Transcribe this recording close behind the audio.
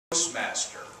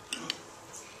Toastmaster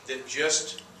that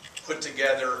just put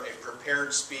together a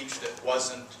prepared speech that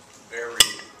wasn't very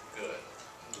good?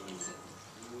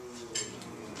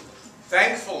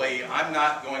 Thankfully, I'm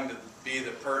not going to be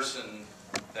the person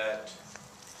that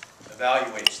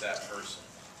evaluates that person.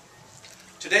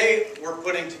 Today, we're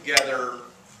putting together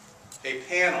a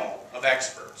panel of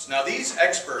experts. Now, these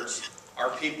experts are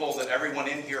people that everyone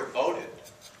in here voted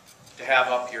to have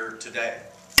up here today.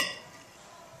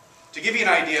 To give you an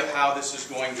idea of how this is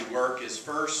going to work is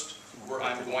first,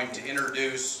 I'm going to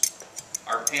introduce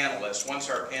our panelists. Once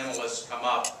our panelists come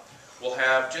up, we'll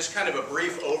have just kind of a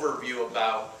brief overview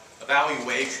about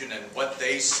evaluation and what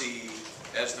they see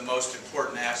as the most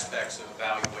important aspects of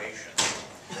evaluation.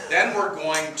 Then we're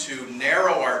going to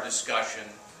narrow our discussion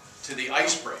to the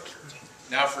icebreaker.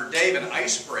 Now for Dave, an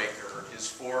icebreaker is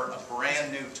for a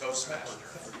brand new Toastmaster.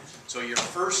 So your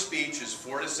first speech is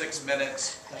 4 to 6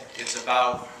 minutes. It's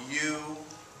about you,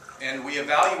 and we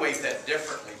evaluate that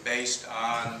differently based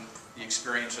on the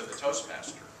experience of the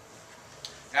Toastmaster.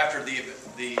 After the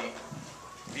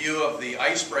view of the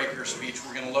icebreaker speech,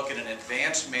 we're going to look at an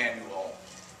advanced manual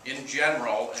in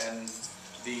general, and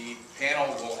the panel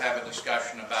will have a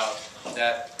discussion about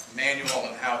that manual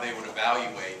and how they would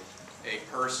evaluate a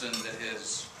person that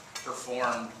has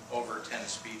performed over 10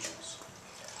 speeches.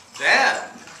 Then,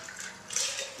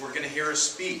 we're going to hear a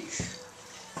speech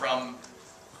from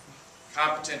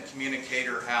competent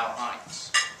communicator Hal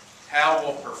Hines. Hal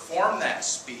will perform that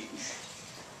speech,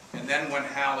 and then when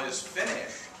Hal is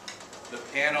finished, the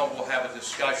panel will have a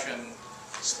discussion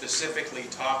specifically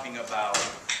talking about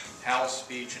Hal's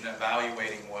speech and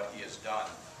evaluating what he has done.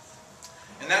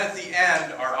 And then at the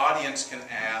end, our audience can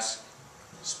ask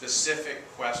specific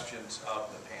questions of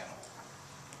the panel.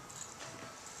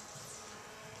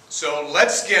 So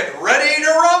let's get ready to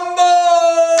rumble!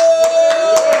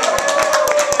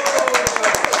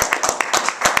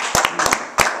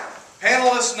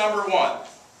 Panelist number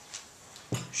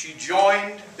 1. She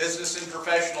joined Business and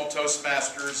Professional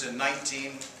Toastmasters in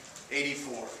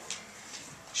 1984.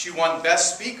 She won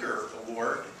Best Speaker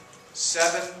Award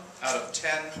 7 out of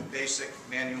 10 basic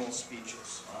manual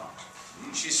speeches.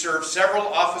 She served several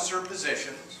officer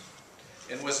positions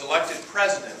and was elected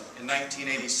president in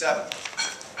 1987.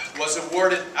 Was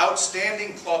awarded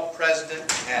Outstanding Club President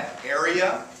at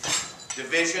area,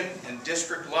 division, and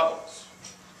district levels.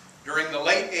 During the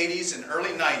late 80s and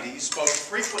early 90s, spoke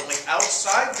frequently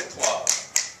outside the club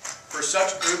for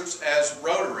such groups as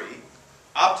Rotary,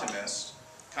 Optimist,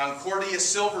 Concordia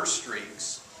Silver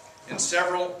Streaks, and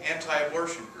several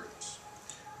anti-abortion groups.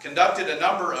 Conducted a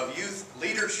number of youth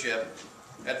leadership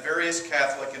at various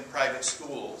Catholic and private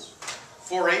schools,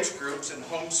 4-H groups, and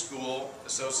homeschool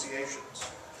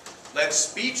associations. Led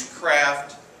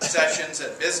speechcraft sessions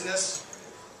at business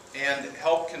and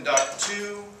helped conduct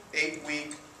 2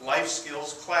 8-week life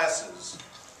skills classes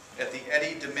at the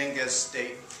Eddie Dominguez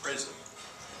State Prison.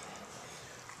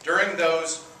 During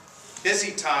those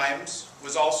busy times,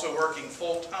 was also working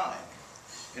full-time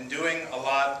and doing a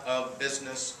lot of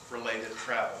business-related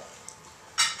travel.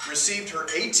 Received her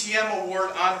ATM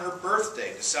award on her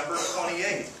birthday, December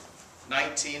 28,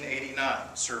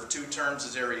 1989. Served 2 terms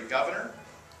as area governor.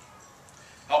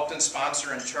 Helped and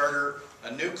sponsor and charter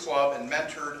a new club and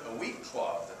mentored a wheat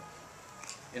club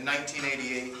in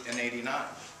 1988 and 89.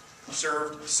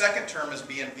 Served 2nd term as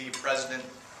BNP president,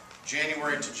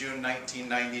 January to June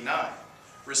 1999.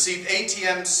 Received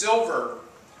ATM Silver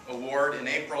Award in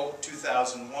April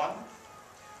 2001.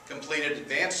 Completed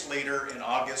Advanced Leader in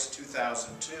August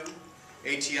 2002.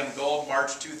 ATM Gold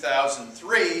March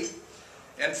 2003.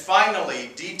 And finally,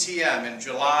 DTM in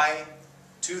July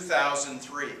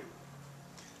 2003.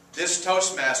 This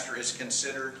Toastmaster is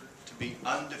considered to be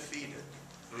undefeated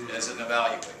as an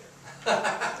evaluator.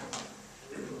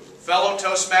 Fellow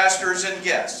Toastmasters and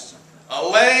guests,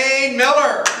 Elaine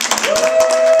Miller.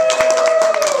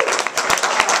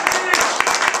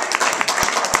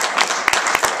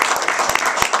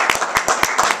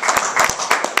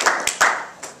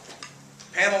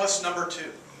 Panelist number 2.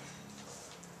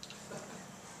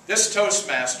 This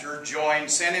Toastmaster joined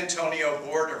San Antonio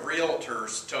Board of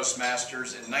Realtors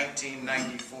Toastmasters in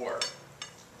 1994.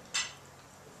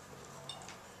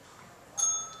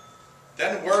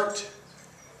 Then worked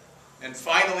and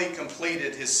finally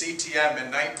completed his CTM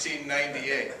in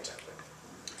 1998.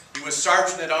 He was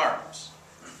Sergeant at Arms,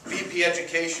 VP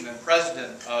Education, and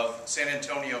President of San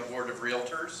Antonio Board of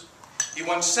Realtors. He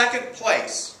won 2nd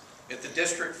place at the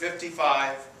District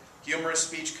 55 Humorous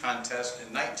Speech Contest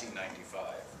in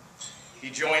 1995. He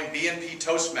joined BNP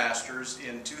Toastmasters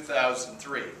in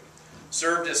 2003,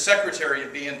 served as Secretary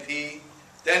of BNP,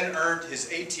 then earned his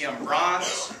ATM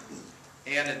Bronze,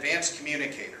 and advanced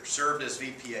communicator. Served as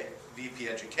VP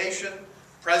Education,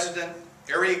 President,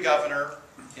 Area Governor,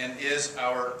 and is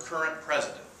our current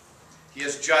President. He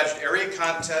has judged area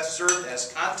contests, served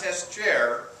as contest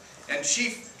chair and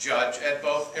chief judge at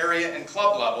both area and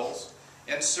club levels,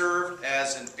 and served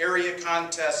as an area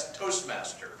contest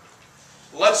Toastmaster.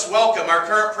 Let's welcome our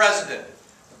current President,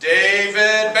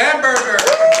 David Bamberger.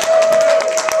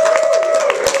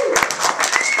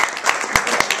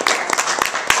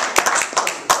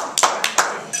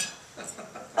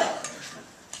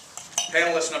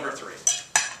 Panelist number 3.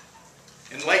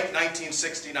 In late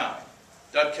 1969,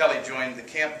 Doug Kelly joined the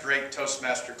Camp Drake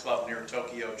Toastmaster Club near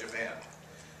Tokyo, Japan.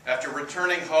 After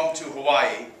returning home to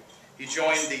Hawaii, he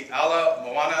joined the Ala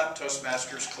Moana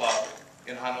Toastmasters Club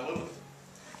in Honolulu.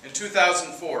 In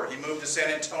 2004, he moved to San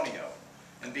Antonio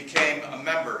and became a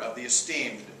member of the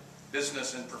esteemed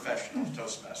Business and Professional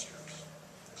Toastmasters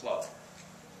Club.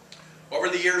 Over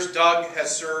the years, Doug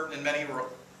has served in many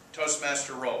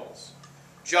Toastmaster roles.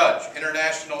 Judge,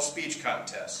 International Speech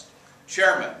Contest.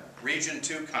 Chairman, Region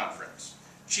 2 Conference.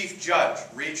 Chief Judge,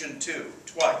 Region 2,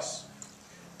 twice.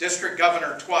 District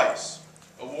Governor twice.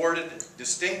 Awarded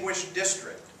Distinguished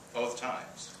District, both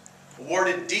times.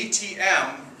 Awarded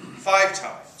DTM 5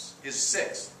 times, his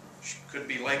 6th, could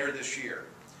be later this year.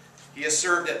 He has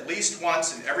served at least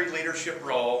once in every leadership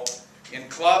role in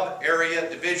club, area,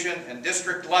 division, and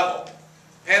district level.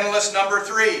 Panelist number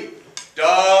 3,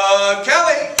 Doug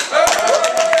Kelly.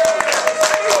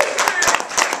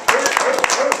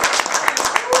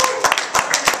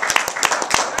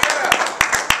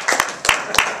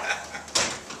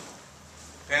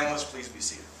 Panelists, please be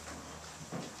seated.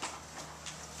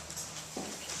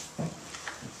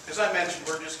 As I mentioned,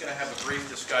 we're just going to have a brief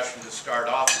discussion to start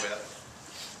off with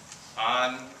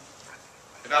on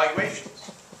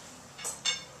evaluations.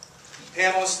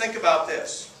 Panelists, think about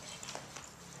this.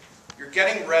 You're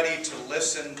getting ready to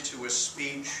listen to a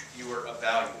speech you are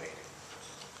evaluating.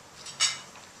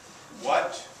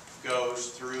 What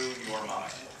goes through your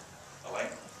mind? Elaine?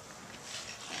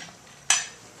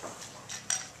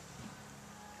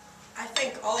 I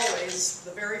think always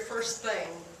the very first thing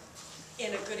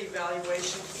in a good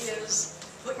evaluation is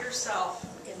put yourself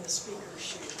in the speaker's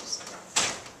shoes.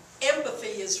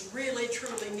 Empathy is really,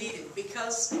 truly needed,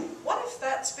 because what if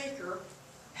that speaker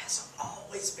has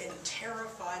always been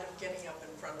terrified of getting up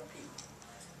in front of people?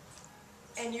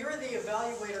 And you're the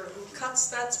evaluator who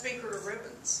cuts that speaker to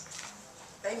ribbons.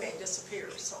 They may disappear.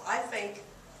 So I think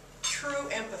true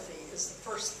empathy is the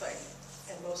first thing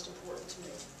and most important to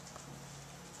me.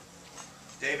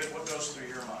 David, what goes through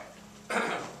your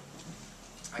mind?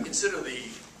 I consider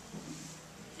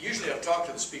usually I've talked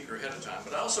to the speaker ahead of time,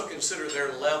 but I also consider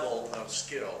their level of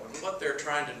skill and what they're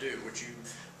trying to do, which you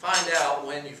find out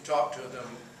when you've talked to them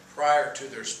prior to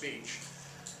their speech.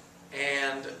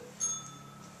 And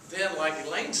then, like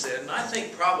Elaine said, and I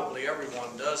think probably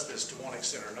everyone does this to one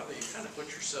extent or another, you kind of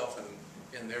put yourself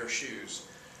in their shoes.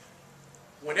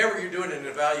 Whenever you're doing an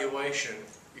evaluation,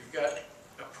 you've got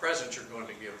a present you're going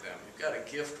to give them. You've got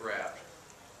a gift wrapped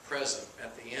present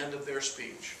at the end of their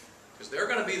speech, because they're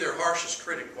going to be their harshest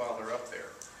critic while they're up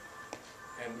there.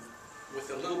 And with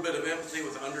a little bit of empathy,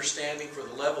 with understanding for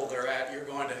the level they're at, you're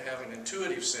going to have an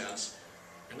intuitive sense,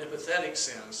 an empathetic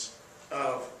sense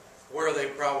of where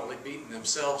they've probably beaten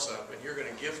themselves up, and you're going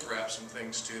to gift wrap some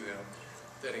things to them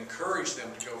that encourage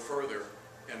them to go further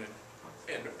and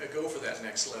go for that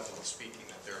next level of speaking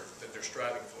that they're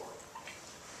striving for.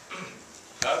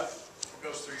 Doug, what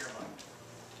goes through your mind?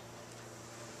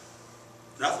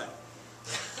 Nothing.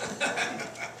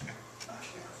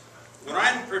 When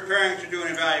I'm preparing to do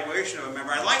an evaluation of a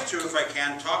member, I like to, if I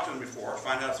can, talk to them before,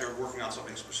 find out if they're working on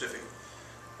something specific.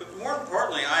 But more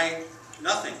importantly,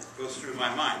 nothing goes through my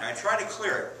mind. I try to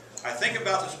clear it. I think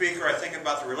about the speaker, I think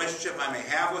about the relationship I may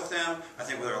have with them, I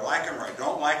think whether I like them or I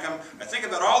don't like them, I think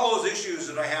about all those issues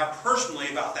that I have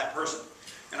personally about that person.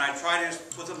 And I try to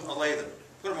put them away,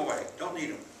 don't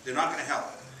need them, they're not going to help.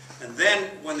 And then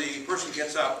when the person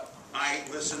gets up, I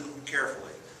listen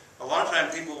carefully. A lot of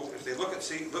times people, if they look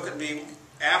at me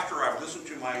after I've listened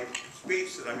to my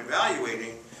speech that I'm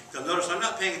evaluating, they'll notice I'm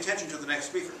not paying attention to the next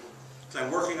speaker. So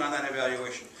I'm working on that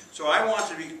evaluation. So I want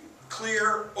to be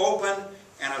clear, open,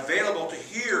 and available to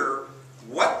hear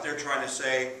what they're trying to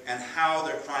say and how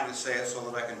they're trying to say it, so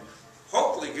that I can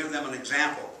hopefully give them an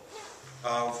example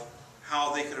of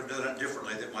how they could have done it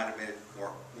differently that might have made it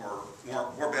more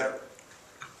better.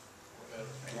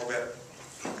 More better.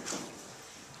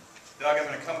 Doug, I'm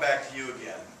going to come back to you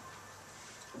again.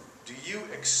 Do you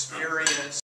experience